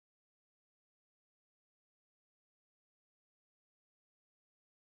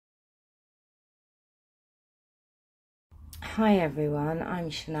Hi everyone, I'm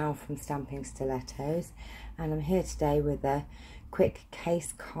Chanel from Stamping Stilettos, and I'm here today with a quick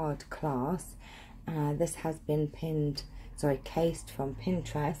case card class. This has been cased from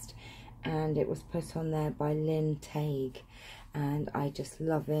Pinterest, and it was put on there by Lynn Tague, and I'm just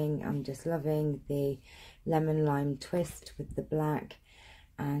loving the lemon lime twist with the black,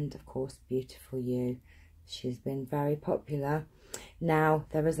 and of course Beautiful You. She's been very popular. Now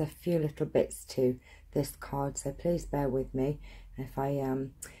there is a few little bits to this card, so please bear with me. If I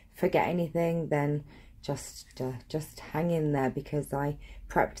forget anything, then just hang in there, because I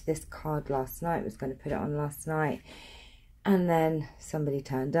prepped this card last night, was going to put it on last night, and then somebody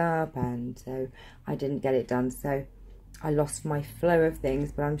turned up, and so I didn't get it done, so I lost my flow of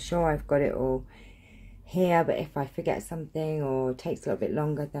things, but I'm sure I've got it all here. But if I forget something or it takes a little bit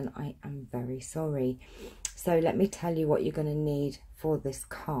longer, then I am very sorry. So let me tell you what you're going to need for this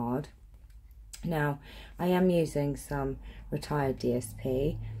card. Now, I am using some retired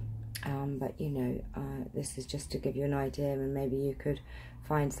DSP, but you know, this is just to give you an idea, and maybe you could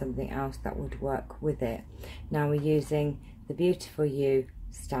find something else that would work with it. Now we're using the Beautiful You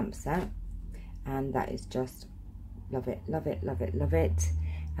stamp set, and that is just love it, love it, love it, love it.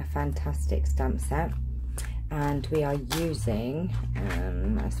 A fantastic stamp set. And we are using,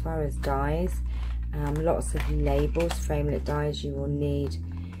 as far as dies, lots of labels, framelit dies. You will need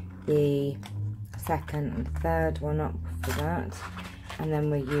the second and third one up for that, and then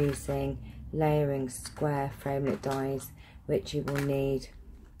we're using layering square framelit dies, which you will need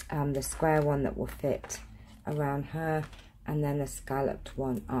the square one that will fit around her, and then the scalloped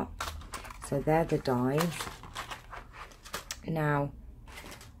one up. So they're the dies. Now,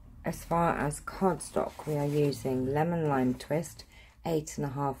 as far as cardstock, we are using lemon lime twist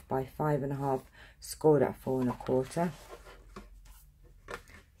 8.5 by 5.5, scored at 4 1/4.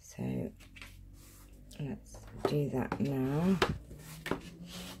 So let's do that now.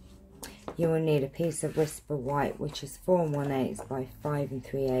 You will need a piece of Whisper White, which is 4 1/8 by 5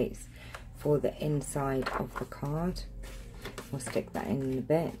 3/8 for the inside of the card. We'll stick that in a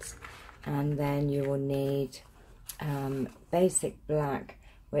bit. And then you will need basic black,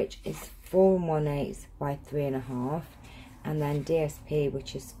 which is 4 1/8 by 3 1/2, and then DSP,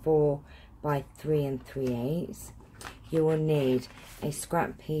 which is 4 by 3 3/8. You will need a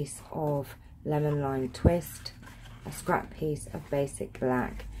scrap piece of lemon lime twist, a scrap piece of basic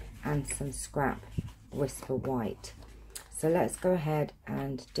black, and some scrap Whisper White. So let's go ahead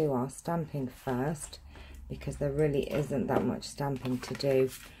and do our stamping first, because there really isn't that much stamping to do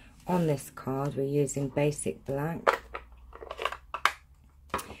on this card. We're using basic black,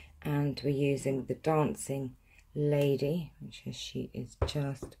 and we're using the Dancing Lady, which is, she is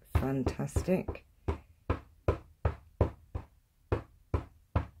just fantastic.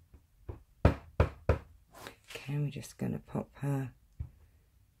 Okay, we're just going to pop her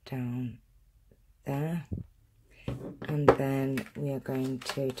down there, and then we are going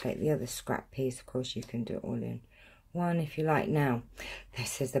to take the other scrap piece. Of course, you can do it all in one if you like. Now,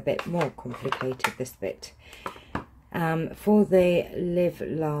 this is a bit more complicated, this bit. For the Live,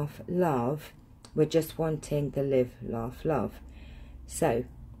 Laugh, Love, we're just wanting the Live, Laugh, Love. So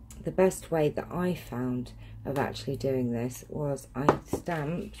the best way that I found of actually doing this was I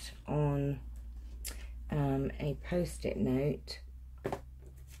stamped on a post-it note.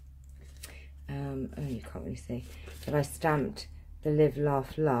 Oh, you can't really see, but I stamped the Live,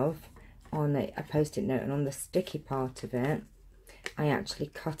 Laugh, Love on a post-it note, and on the sticky part of it I actually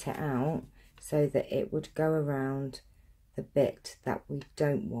cut it out so that it would go around the bit that we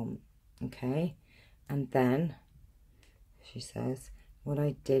don't want. Okay, and then she says what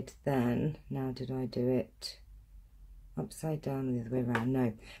I did then, now did I do it upside down or the other way around?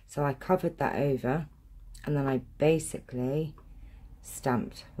 No. So I covered that over, and then I basically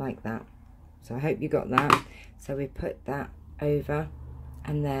stamped like that. So I hope you got that. So we put that over,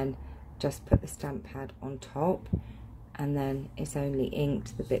 and then just put the stamp pad on top, and then it's only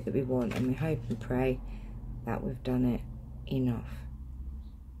inked the bit that we want, and we hope and pray that we've done it enough.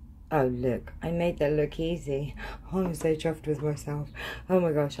 Oh look, I made that look easy. Oh, I'm so chuffed with myself. Oh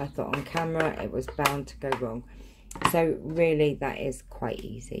my gosh, I thought on camera it was bound to go wrong. So really that is quite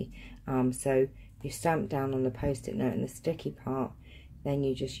easy. So you stamp down on the post-it note and the sticky part, then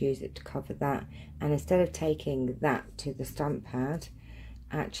you just use it to cover that. And instead of taking that to the stamp pad,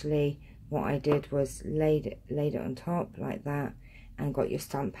 actually what I did was laid it on top like that, and got your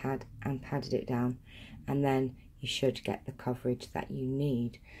stamp pad and padded it down, and then you should get the coverage that you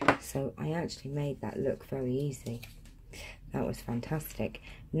need. So I actually made that look very easy. That was fantastic.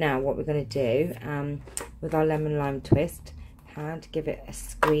 Now what we're going to do with our lemon lime twist pad, give it a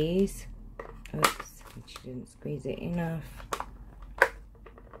squeeze. Oops. and she didn't squeeze it enough.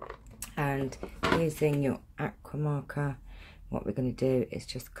 And using your aqua marker, what we're going to do is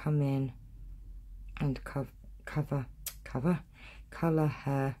just come in and colour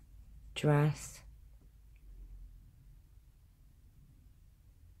her dress.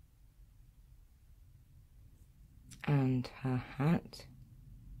 And her hat.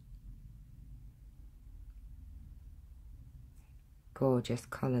 Gorgeous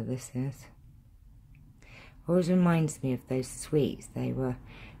colour this is. Always reminds me of those sweets. They were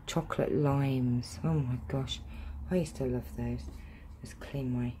chocolate limes. Oh my gosh, I used to love those. Just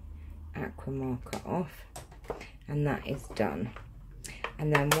clean my aqua marker off, and that is done.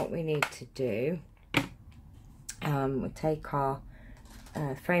 And then what we need to do, we take our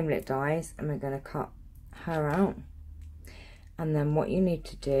framelit dies and we're going to cut her out. And then what you need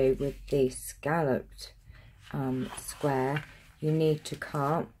to do with the scalloped square, you need to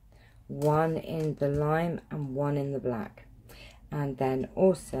cut one in the lime and one in the black. And then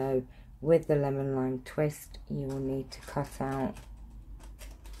also with the lemon lime twist, you will need to cut out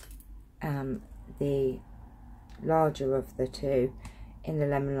the larger of the two in the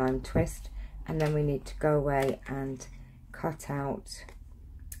lemon lime twist. And then we need to go away and cut out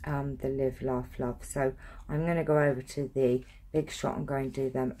the live, laugh, love. So I'm going to go over to the big shot and go and do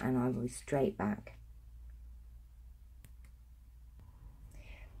them, and I will be straight back.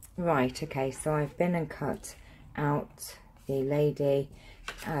 Right, okay, so I've been and cut out the lady,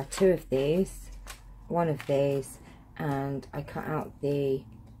 two of these, one of these, and I cut out the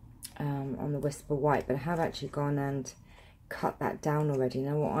on the Whisper White, but I have actually gone and cut that down already.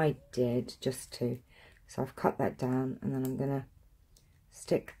 Now what I did, so I've cut that down, and then I'm gonna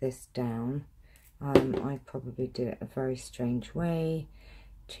stick this down. I probably did it a very strange way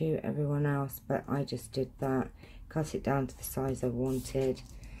to everyone else, but I just did that, cut it down to the size I wanted.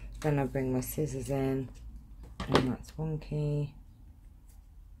 Then I bring my scissors in, and that's wonky.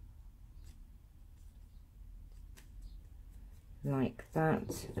 Like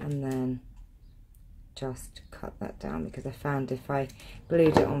that, and then just cut that down, because I found if I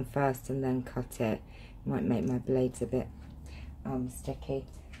glued it on first and then cut it, it might make my blades a bit sticky.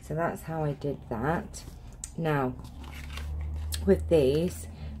 So that's how I did that. Now with these,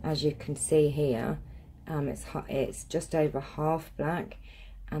 as you can see here, it's just over half black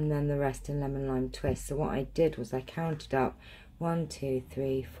and then the rest in lemon lime twist. So what I did was I counted up 1, 2,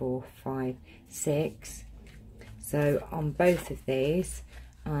 3, 4, 5, 6. So on both of these,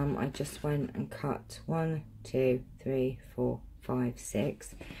 I just went and cut 1, 2, 3, 4, 5,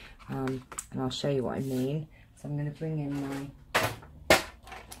 6, and I'll show you what I mean. So I'm going to bring in my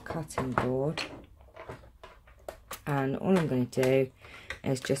cutting board, and all I'm going to do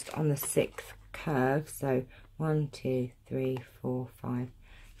is just on the 6th curve, so 1, 2, 3, 4, 5,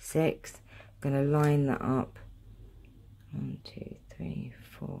 6, I'm going to line that up 1, 2, 3,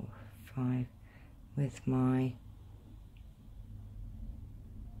 4, 5 with my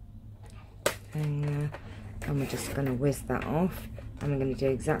thing there, and we're just going to whiz that off, and we're going to do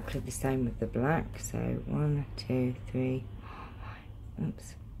exactly the same with the black. So 1, 2, 3,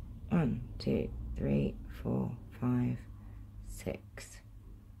 oops, 1, 2, 3, 4, 5, 6.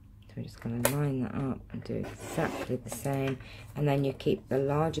 So we're just going to line that up and do exactly the same, and then you keep the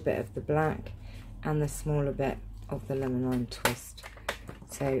larger bit of the black and the smaller bit of the lemon lime twist.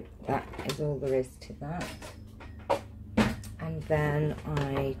 So that is all there is to that. And then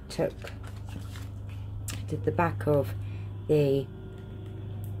I did the back of the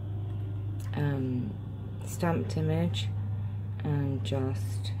stamped image and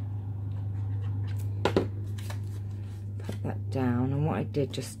just put that down. And what I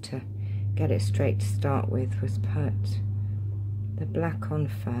did, just to get it straight to start with, was put the black on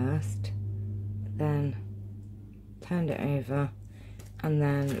first, then turned it over, and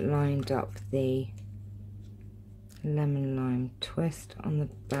then lined up the lemon lime twist on the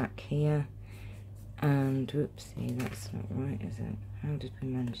back here. And whoopsie, that's not right, is it? How did we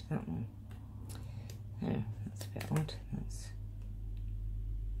manage that one? Oh, that's a bit odd. That's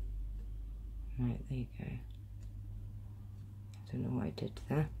right, there you go. I don't know what I did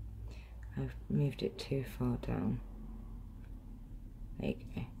there. I've moved it too far down. There you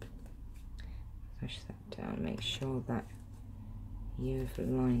go. Push that down, make sure that you've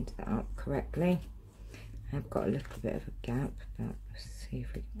lined that up correctly. I've got a little bit of a gap, but let's see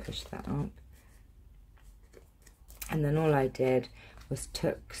if we can push that up. And then all I did was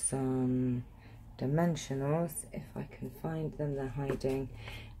took some dimensionals, if I can find them, they're hiding,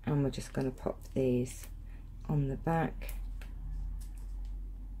 and we're just going to pop these on the back.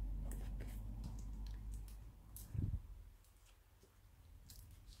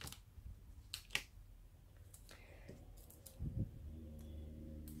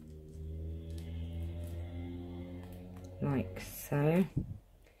 so.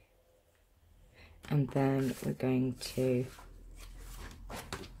 And then we're going to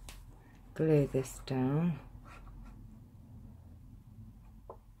glue this down.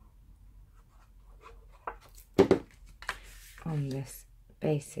 On this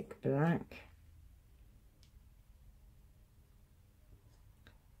basic black.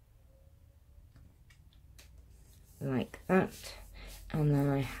 Like that. And then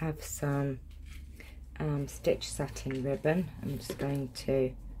I have some stitch satin ribbon. I'm just going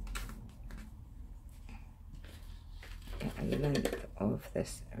to get a length of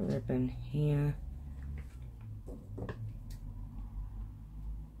this ribbon here.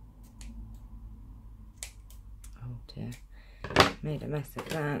 Oh dear, made a mess of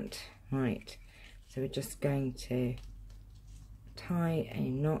that. Right, so we're just going to tie a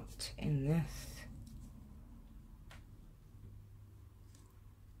knot in this.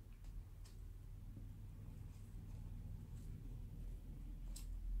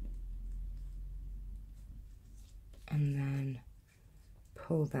 And then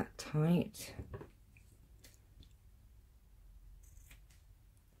pull that tight.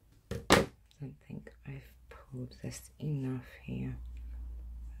 I don't think I've pulled this enough here.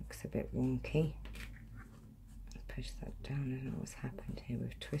 Looks a bit wonky. Push that down. I don't know what's happened here.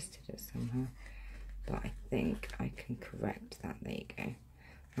 We've twisted it somehow. But I think I can correct that. There you go.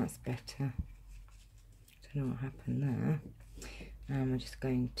 That's better. Don't know what happened there. And we're just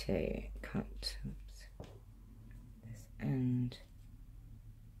going to cut end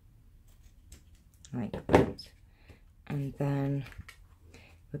like that, and then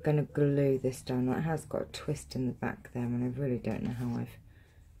we're going to glue this down. That has got a twist in the back there, and I really don't know how I've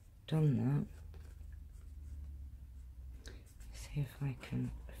done that. See if I can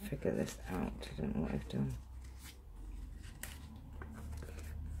figure this out. I don't know what I've done.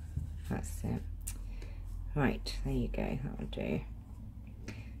 That's it. Right, there you go, that'll do.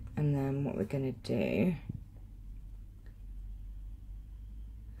 And then what we're going to do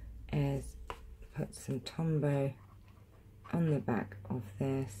is put some Tombow on the back of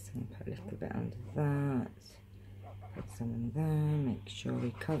this, and put a little bit under that, put some in there, make sure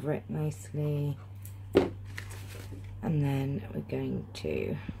we cover it nicely, and then we're going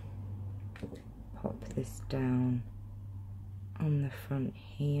to pop this down on the front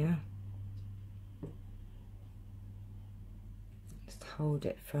here. Just hold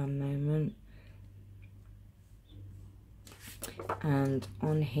it for a moment. And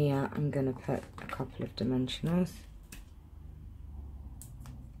on here I'm going to put a couple of dimensionals.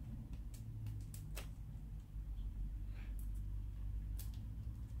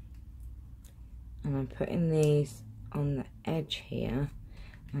 And I'm putting these on the edge here,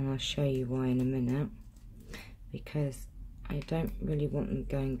 and I'll show you why in a minute, because I don't really want them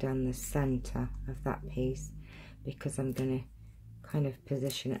going down the centre of that piece, because I'm going to kind of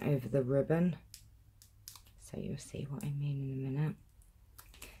position it over the ribbon. So you'll see what I mean in a minute.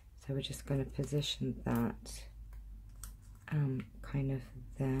 So we're just going to position that kind of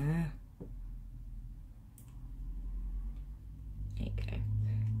there. There you go.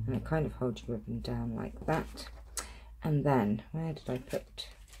 And it kind of holds your ribbon down like that. And then, where did I put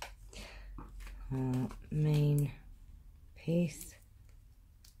our main piece?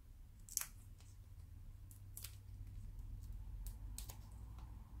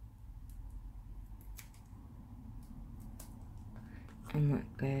 And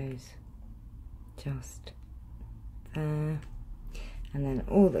that goes just there, and then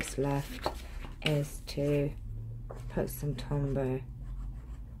all that's left is to put some Tombow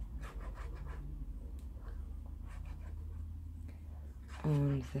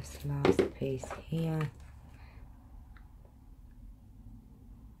on this last piece here,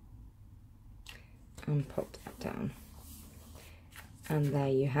 and pop that down, and there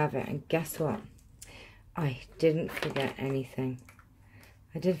you have it. And guess what, I didn't forget anything.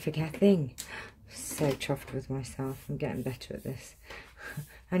 I didn't forget a thing. So chuffed with myself. I'm getting better at this.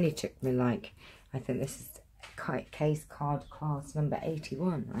 Only took me like, I think this is case card class number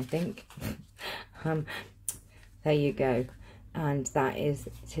 81, I think. There you go. And that is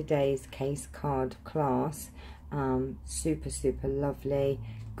today's case card class. Super, super lovely.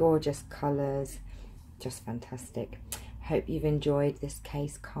 Gorgeous colours. Just fantastic. Hope you've enjoyed this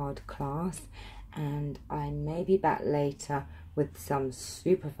case card class. And I may be back later with some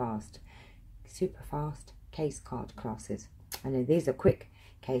super fast case card classes. I know these are quick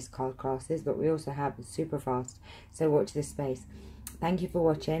case card classes, but we also have super fast, so watch this space. Thank you for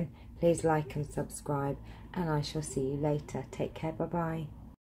watching. Please like and subscribe, and I shall see you later. Take care. Bye bye.